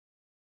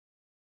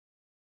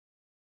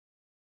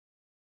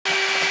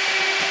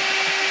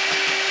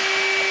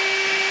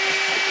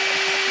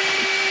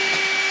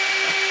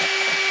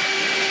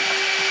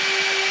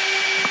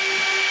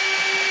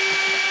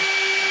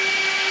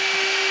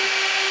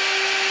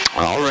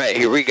All right,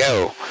 here we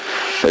go.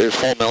 There's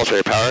full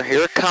military power.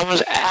 Here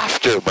comes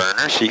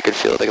afterburner, so you can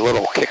feel the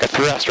little kick of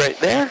thrust right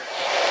there.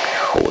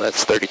 Oh,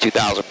 that's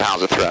 32,000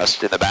 pounds of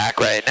thrust in the back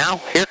right now.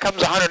 Here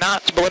comes 100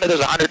 knots. Belinda, there's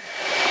 100.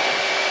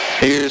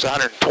 Here's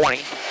 120.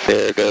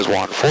 There goes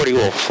 140.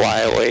 We'll fly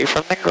away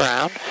from the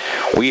ground.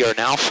 We are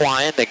now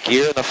flying. The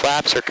gear and the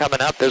flaps are coming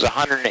up. There's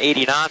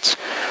 180 knots.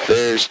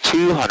 There's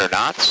 200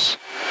 knots.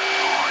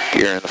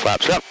 Gear and the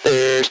flaps are up.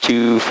 There's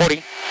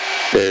 240.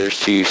 There's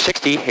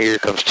 260. Here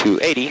comes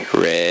 280.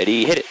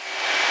 Ready, hit it.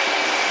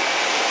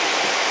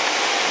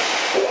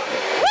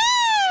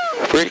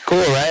 Pretty cool,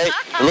 right?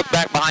 Look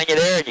back behind you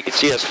there and you can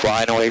see us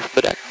flying away from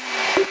the deck.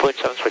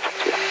 2.7 switch.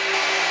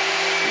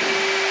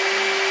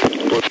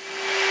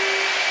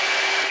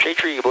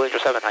 J-Tree, Belinda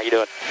 7, how you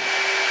doing?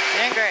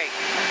 Doing great.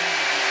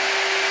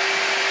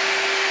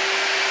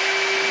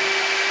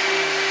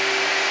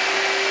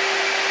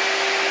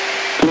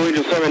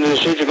 Belinda 7, is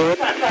the go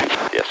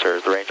ahead? Yes, sir.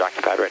 Is the range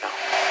occupied right now?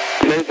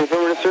 Ladies and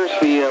gentlemen, sirs,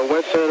 the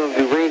west side of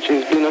the range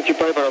is being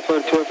occupied by our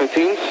flight 2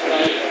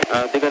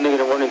 F-18s. They got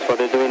negative warnings, but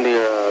they're doing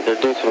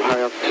some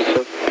high altitude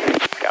stuff.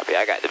 Copy.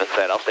 I got them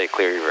inside. I'll stay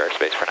clear of your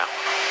airspace for now.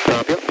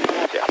 Yep.